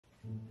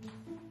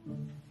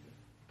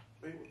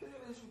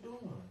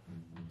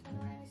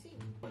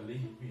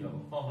Leave me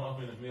alone.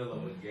 I'm in the middle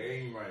of a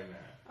game right now.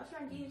 I was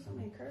trying to give you some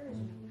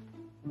encouragement.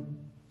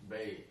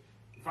 Babe,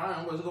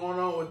 find what's going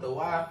on with the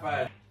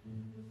Wi-Fi.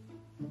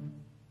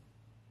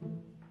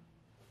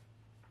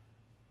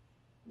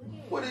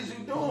 What is you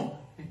doing?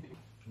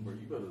 Bro,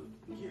 you better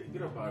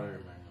get up out of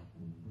here, man.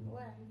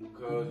 Why?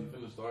 Because you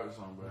finna start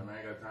something, bro. I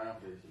ain't got time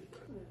for this shit,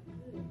 bro.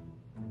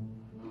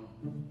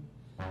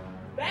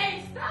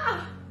 Babe,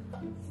 stop!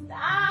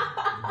 Stop!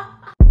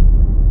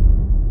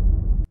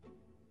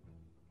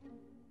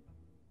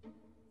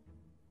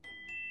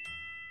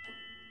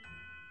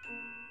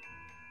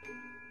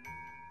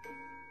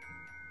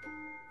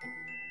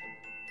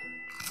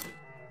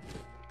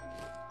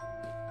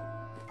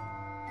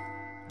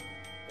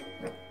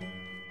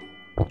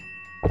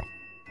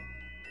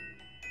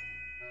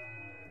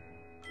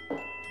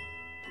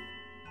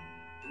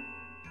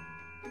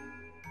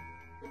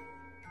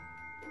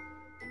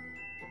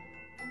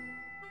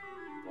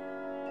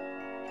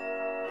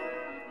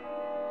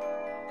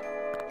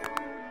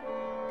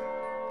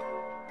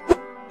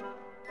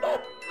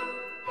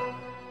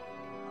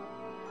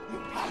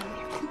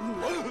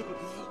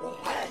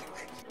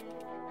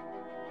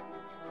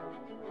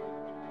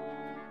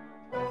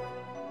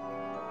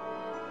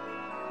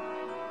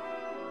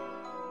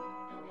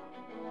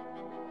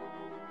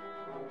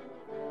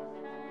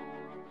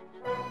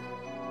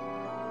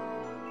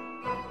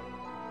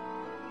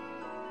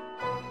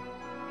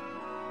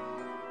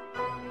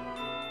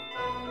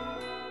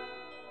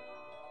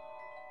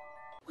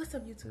 What's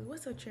up, YouTube?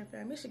 What's up, Trap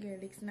Fam? It's your girl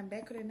Lex, and I'm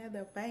back with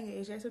another banger.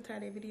 As y'all saw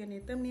that video in the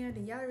thumbnail,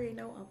 then y'all already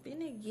know I'm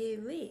finna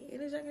get lit. And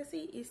as y'all can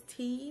see, it's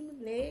Team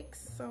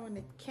Lex on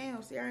the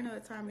cam. So y'all already know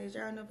what time it is.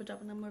 Y'all already know for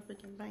dropping a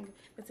motherfucking banger.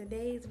 But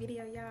today's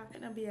video, y'all,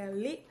 gonna be a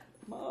lit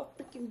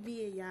motherfucking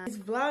video, y'all. It's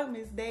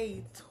Vlogmas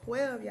day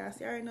 12, y'all.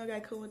 So y'all already know I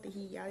gotta come with the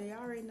heat, y'all. Y'all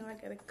already know I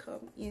gotta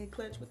come in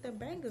clutch with the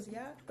bangers,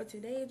 y'all. But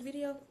today's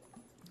video,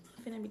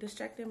 finna be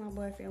distracting my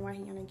boyfriend while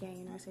he on the game, you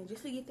know what I'm saying?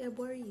 Just to get that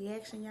boy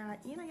reaction, y'all.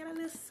 You know, I got a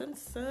little some.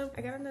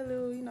 I got a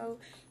little, you know,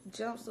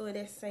 jumpsuit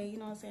that say, you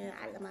know what I'm saying?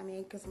 I love my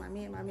man because my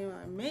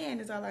man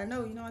is all I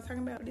know, you know what I'm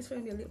talking about? This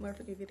finna be a little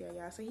motherfucking video,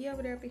 y'all. So he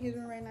over there up in his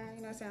room right now, you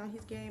know what I'm saying, on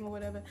his game or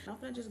whatever. I'm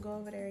finna just go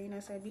over there, you know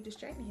what I'm saying, be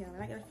distracting him.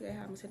 And I gotta figure out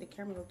how I'm gonna set the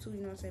camera up too,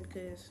 you know what I'm saying?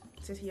 Because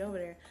since he over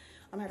there,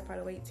 I'm gonna have to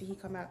probably wait till he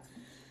come out.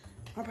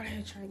 I'm probably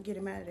gonna try and get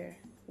him out of there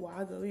while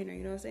I go in there,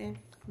 you know what I'm saying?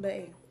 But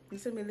hey,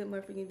 this is gonna be a little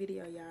motherfucking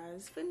video, y'all.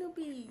 It's finna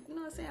be, you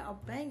know what I'm saying, a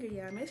banger,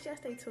 y'all. Make sure y'all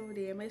stay tuned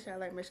in. Make sure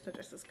y'all like, make sure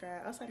y'all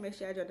subscribe. Also, make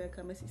sure y'all drop that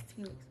comments. It's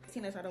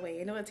Team Lex all the way.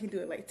 You know what Team do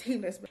it like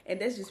Team Lex. And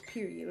that's just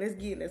period. Let's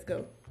get it. Let's go.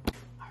 All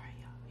right,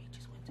 y'all. We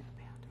just went to the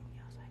bathroom,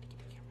 y'all. So I had to get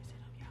the camera set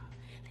up, y'all.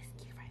 Let's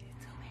get right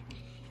into it.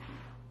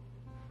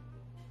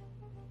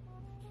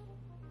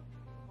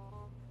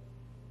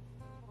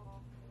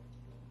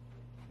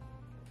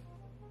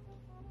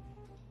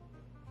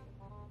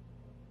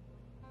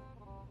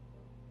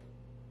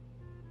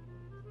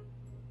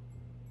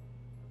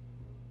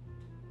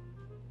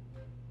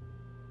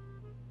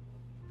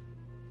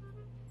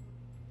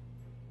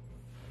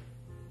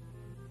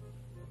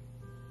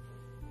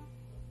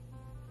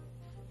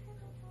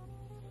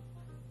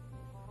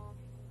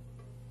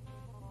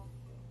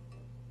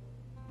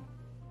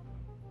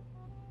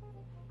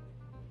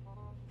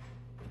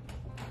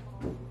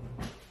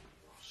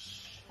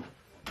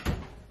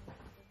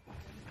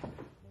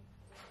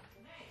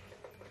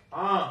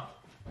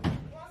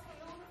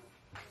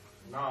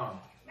 Nah.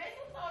 Make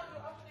some soda to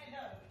open that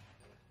door.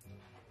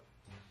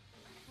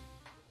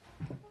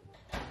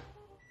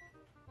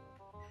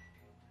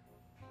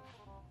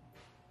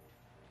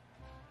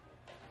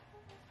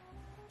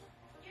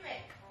 Get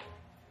back.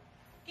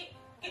 Get.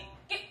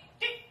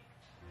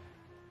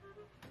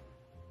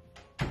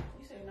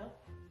 You say no?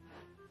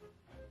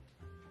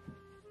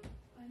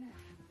 Why not?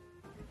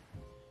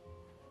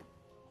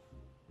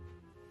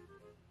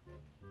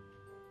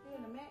 You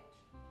in a match?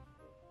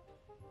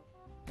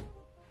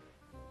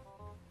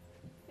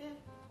 Yeah.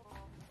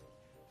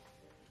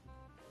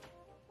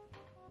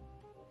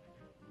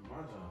 My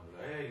job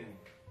lagging.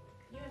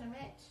 You in a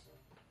match?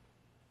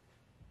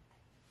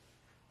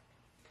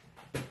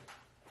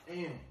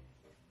 Damn.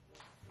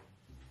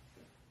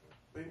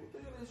 Babe, what the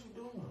hell is you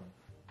doing?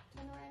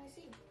 Turn around and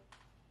see.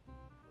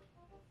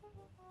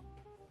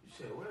 You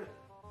said what? I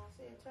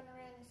said turn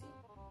around and see.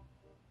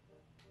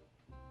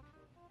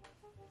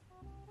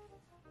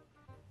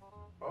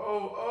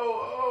 Oh.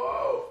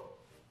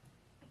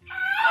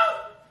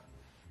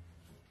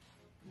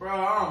 Bro,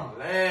 I'm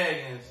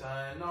lagging,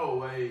 son. No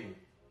way.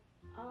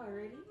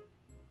 Already?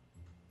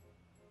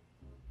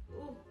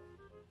 Ooh.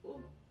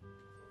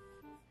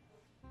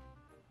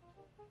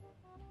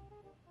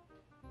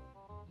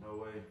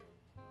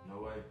 No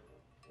way.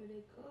 Here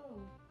they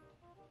come.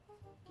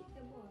 Get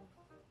that boy.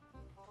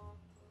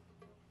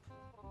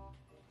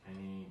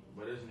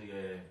 But this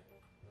nigga,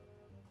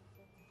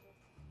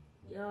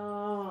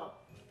 Yo.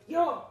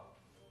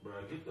 bro,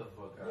 get the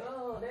fuck out.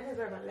 Yo, that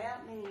deserve a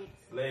lap dance.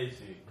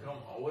 Lacey, come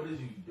on. What is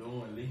you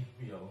doing? Leave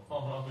me alone.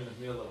 I'm in the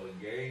middle of a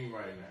game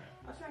right now.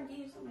 I was trying to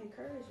give you some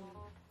encouragement.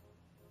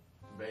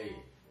 Babe,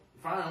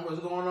 find what's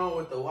going on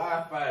with the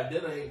Wi-Fi.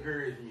 That'll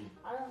encourage me.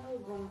 I don't know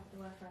what's going on with the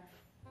Wi-Fi.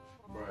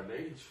 Bro,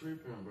 they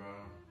tripping, bro.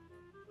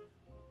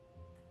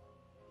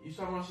 You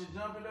saw my shit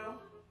jumping though?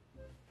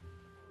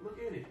 Look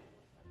at it.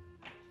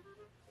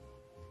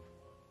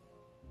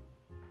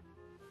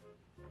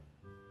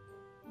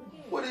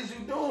 What is you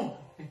doing?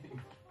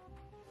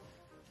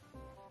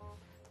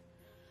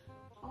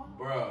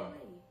 Bro,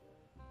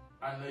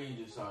 I know you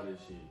just saw this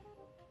shit.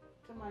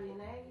 Somebody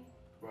lagging?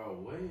 Bro,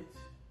 what?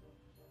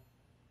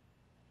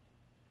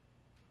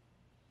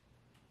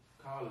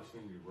 Call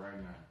Xfinity right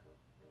now.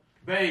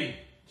 Babe,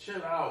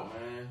 chill out,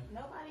 man.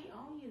 Nobody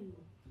on you.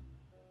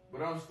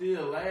 But I'm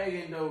still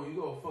lagging though. You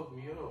gonna fuck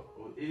me up.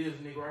 It is a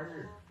nigga right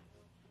here.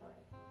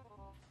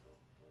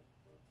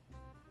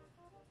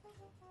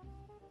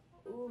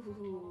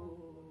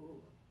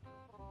 Ooh.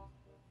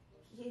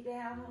 Get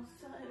down on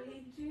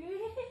Sunday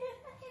drip.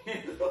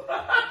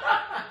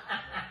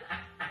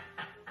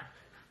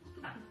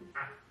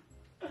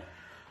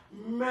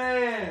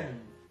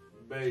 Man.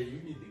 Babe, you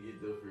need to get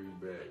the free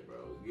back, bro.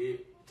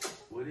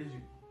 What is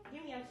you?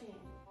 Give me your chin.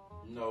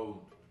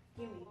 No.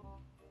 Give me.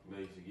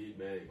 Mason, get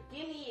back.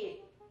 Give me it.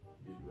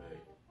 Get back.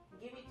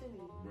 Give it to me.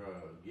 Bro,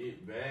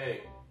 get back.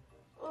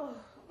 Oh,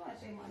 I'm gonna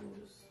shake my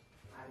noodles.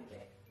 I'll be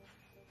back.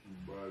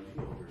 Bro,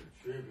 you over here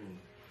tripping.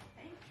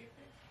 I ain't tripping.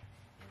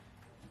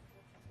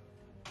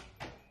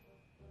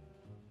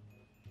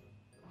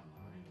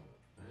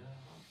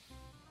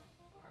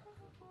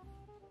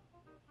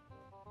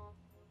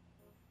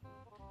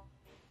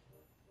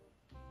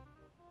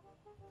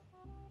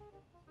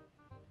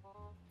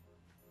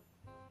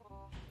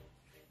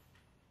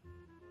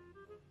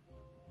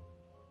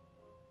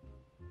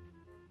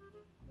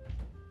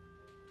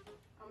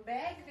 I'm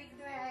back, Big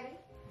Daddy.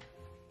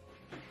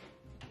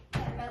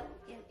 Hello,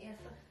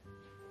 Elsa.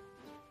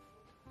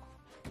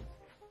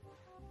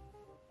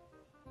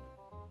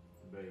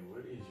 Babe,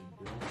 what is you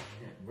doing?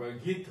 Bro,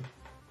 get the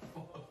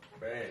fuck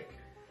back.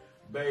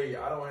 Babe,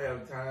 I don't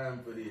have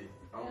time for this.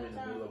 I'm in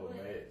the middle of a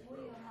match, bro.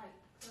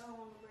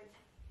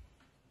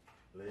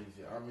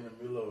 Lazy, I'm in the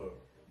middle of a...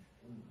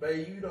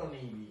 Babe, you don't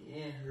need me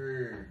in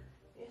here.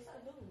 Yes, I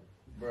do.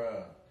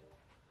 Bruh.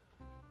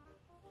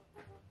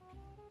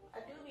 I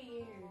do be in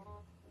here.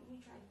 You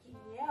trying to keep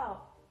me out.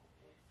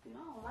 You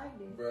know, I don't like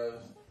this. Bruh.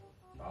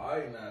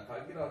 Alright now, if I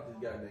get off this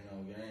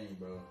goddamn game,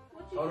 bro.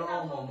 What you Hold get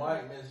on, off my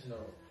of mic it? messing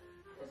up.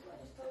 That's why I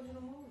just told you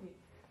to move it.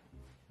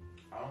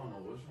 I don't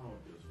know what's wrong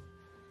with this one.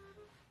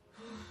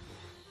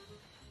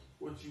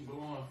 What you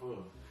blowing for?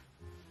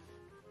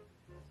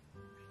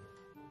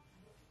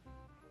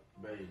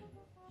 Babe.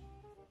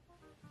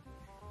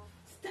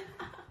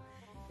 Stop.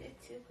 It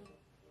tickled.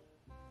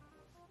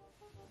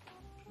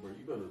 Bro,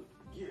 you better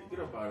get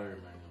up out of here,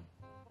 man.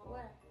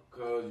 What?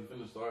 Cause you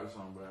finna start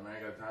something, bro. And I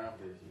ain't got time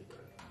for this shit, bro.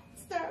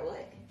 Start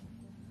what?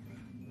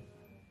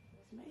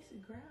 Is Mason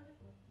grounded?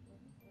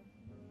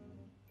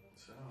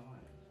 Sound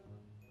like.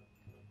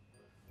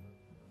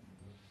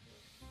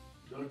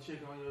 Go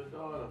check on your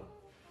daughter.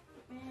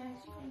 Man,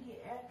 she can't get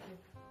active.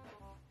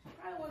 She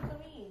probably won't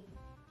come in.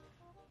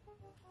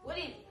 What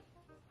is it?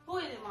 Who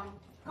is it, Mama?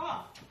 Come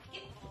on.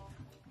 Get.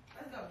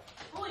 Let's go.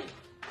 Who is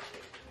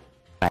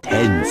it?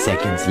 10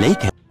 seconds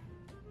later.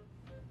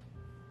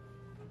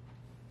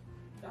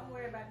 Don't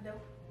worry about it,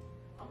 though.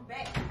 I'm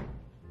back.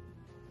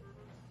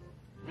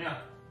 Yeah.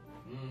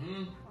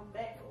 Mm-hmm. I'm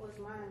back for what's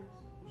mine.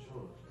 What's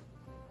yours?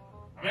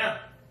 I'm out.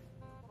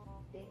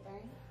 That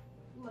thing.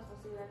 You must have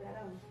seen what I got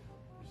on.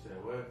 You said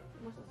what?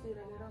 You must have seen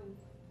what I got on.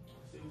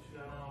 See what you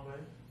got on,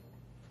 babe?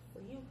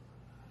 For you.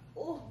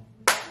 Oh.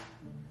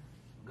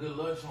 Good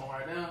lunch on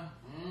right now.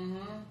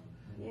 Mm-hmm.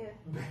 Yeah.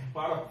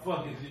 Why the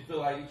fuck is you feel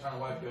like you trying to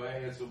wipe your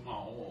ass with my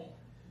arm?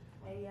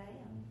 Maybe I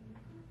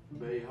am.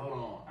 Babe, hold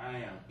on. I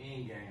am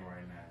in game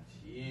right now.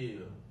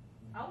 Chill.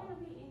 I want to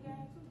be in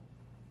game too.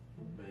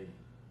 Babe.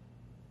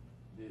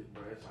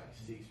 Bro, it's like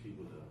 6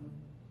 people there.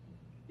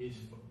 It's...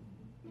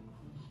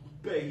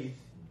 Babe.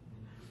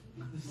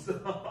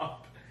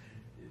 Stop.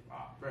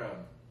 Bro.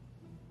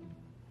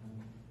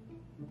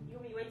 You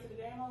want me to wait till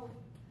the game over?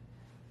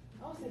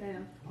 I'll sit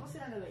down. I'll sit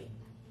down and wait.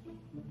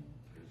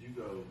 Cause you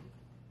go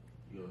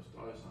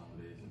start something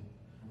with this.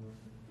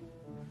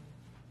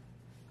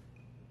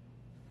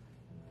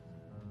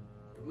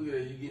 Look at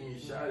that, you getting me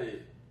shot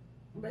at.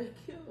 Better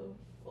kill him.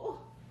 Oh.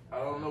 I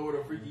don't know where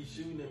the freak he's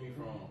shooting at me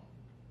from.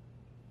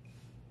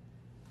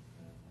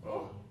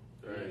 Oh,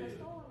 there it Let's is.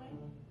 go, man.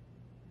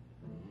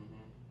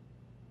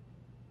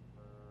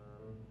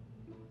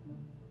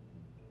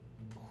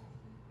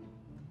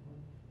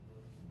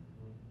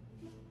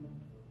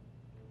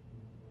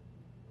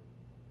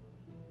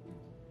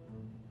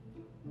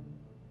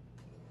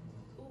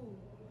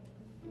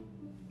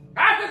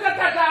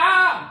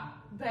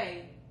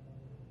 Babe.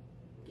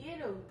 Get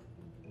him.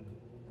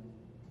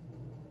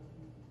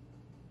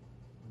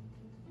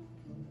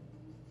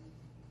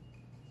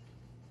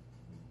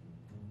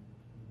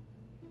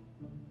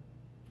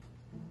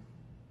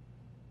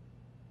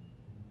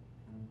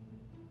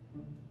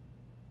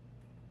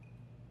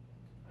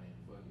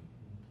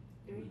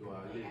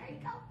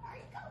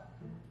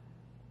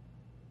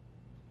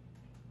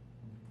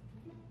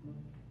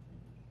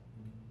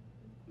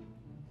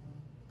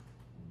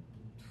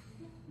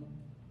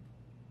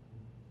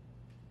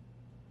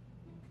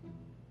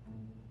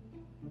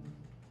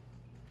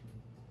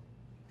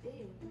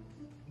 Damn.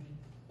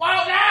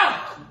 Fall down!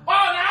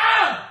 Fall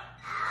down!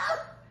 Ow!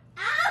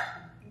 Ow!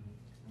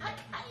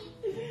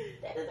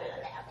 That is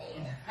really loud.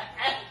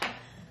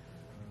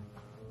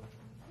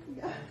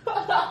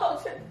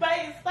 Just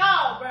playing.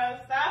 Stop, bro.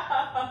 Stop.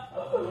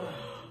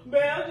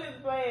 Man, I'm just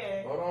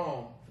playing. Hold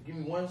on. Give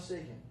me 1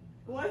 second.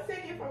 1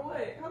 second for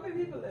what? How many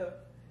people left?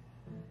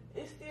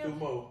 It's still 2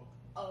 more.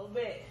 Oh,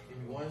 man. Give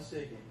me 1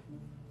 second.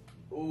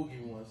 Ooh, give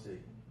me 1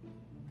 second.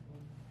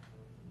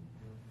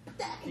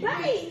 Keep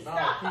licking. No,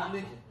 keep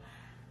licking.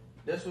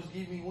 That's what's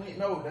giving me wind.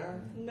 No,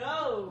 darn.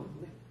 No.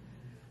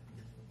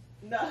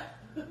 No.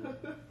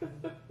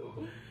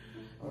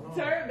 Hold on.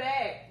 Turn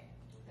back.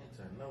 Ain't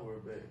turning nowhere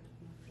back.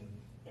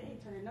 It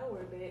ain't turning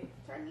nowhere back.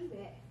 Turn me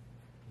back.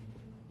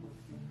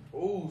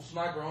 Ooh,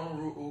 sniper on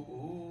the roof. Ooh,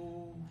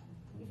 ooh.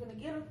 You finna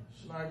get him?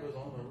 Snipers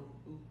on the roof.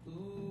 Ooh,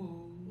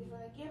 ooh. You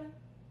finna get him?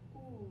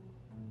 Ooh.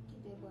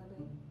 Get that boy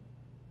back.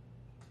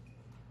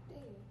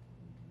 Damn.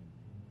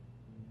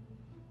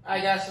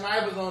 I got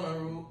snipers on the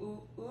roof.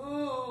 Ooh,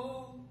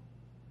 ooh.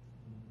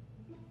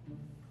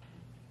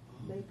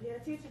 They pay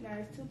attention,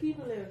 guys. 2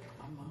 people left.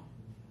 I'm on.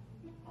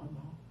 I'm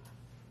on.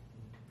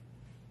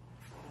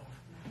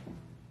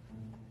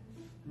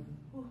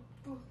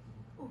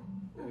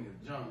 That nigga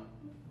jump.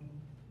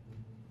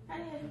 How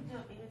the hell you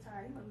jump every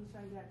time? You must be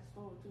trying to get out the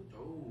store, too.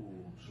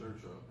 Oh,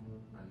 search up.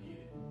 I need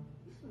it.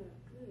 This smells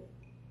good.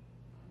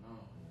 I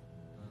know.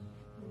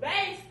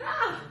 Babe,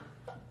 stop!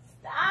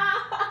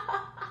 Stop!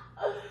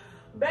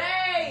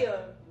 Babe!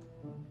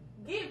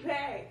 Get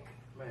back!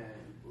 Man,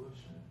 you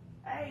bullshit.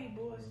 I ain't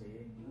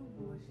bullshit. You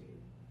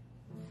bullshit.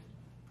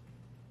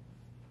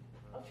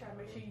 I'm trying to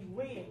make sure you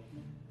win.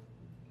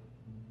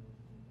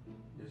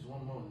 There's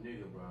one more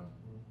nigga, bro.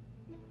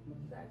 You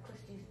gotta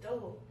clutch these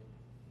doors.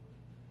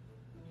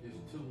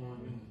 There's 2 more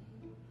niggas.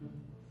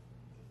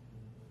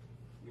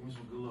 Give me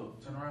some good luck.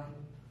 Turn around.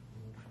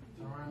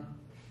 Turn around.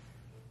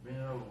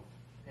 Bend over.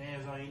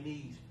 Hands on your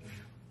knees.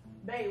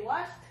 Babe,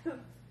 watch the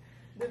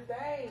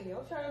thing.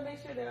 I'm trying to make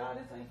sure that all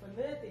this ain't for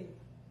nothing.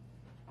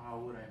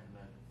 Oh, it ain't for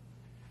nothing.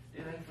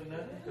 It ain't for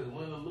nothing, because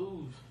win or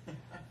lose. I'm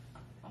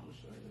going to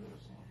show you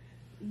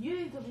something. You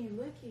need to be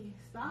looking.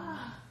 Stop. I'm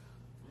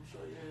going to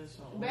show you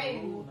something.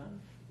 Babe.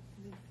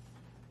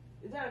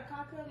 Is that a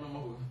car coming?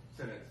 No, it's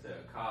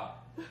a car.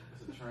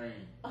 It's a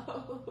train.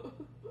 Oh.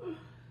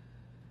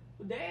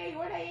 Dang,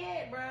 where they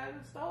at, bro?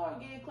 The store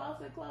getting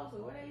closer and closer.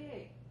 Where they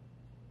at?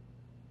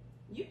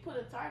 You put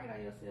a target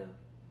on yourself.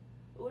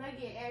 Oh, they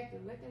get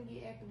active. Let them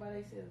get active by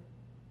themselves.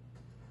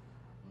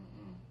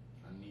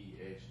 I need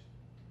action.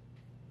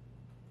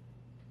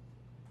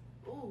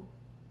 Ooh.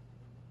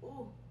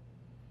 Ooh.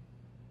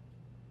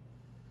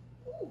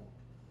 Ooh.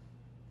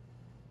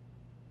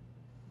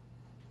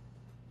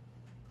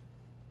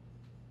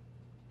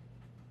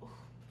 Ooh.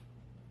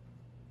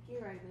 Get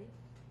right, babe.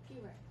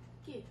 Get right.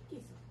 Get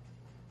some.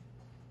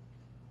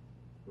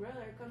 Run,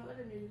 here come the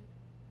other nigga.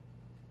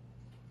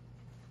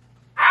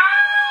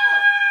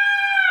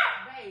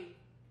 Babe.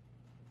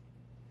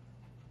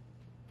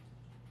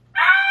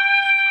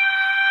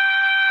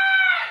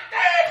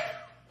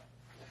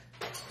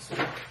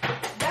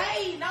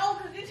 Babe, no,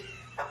 cause you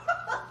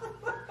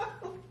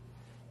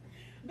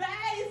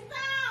Babe,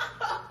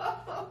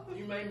 stop!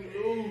 You made me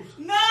lose.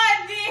 No, I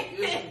didn't.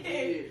 Yes, you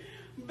did.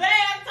 Babe, I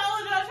told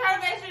you I was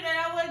trying to make sure that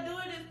I wasn't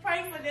doing this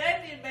prank for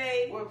nothing,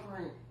 babe. What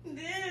prank?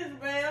 This,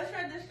 babe. I was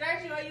trying to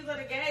distract you while you was on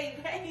the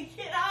game. Babe,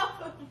 get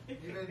off of me. You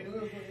didn't do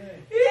it for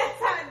me. Yes,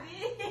 I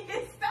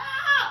did.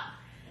 Stop.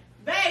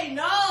 Babe,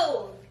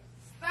 no.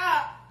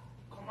 Stop.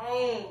 Come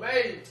on,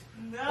 babe.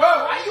 No. Bro,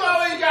 why you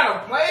always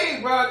gotta play,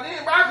 bro?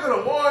 Damn, I could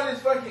have won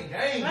this fucking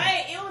game.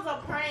 Babe, it was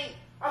a prank.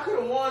 I could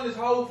have won this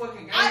whole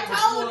fucking game. I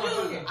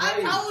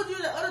told you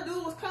the other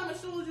dude was coming as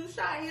soon as you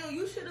shot him.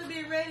 You should have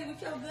been ready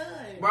with your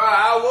gun. Bro,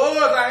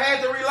 I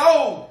had to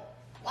reload.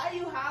 Why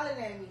you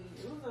hollering at me?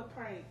 It was a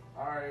prank.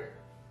 Alright.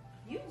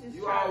 You just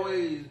You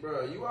always,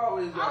 bro. You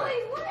always got.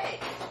 Always what?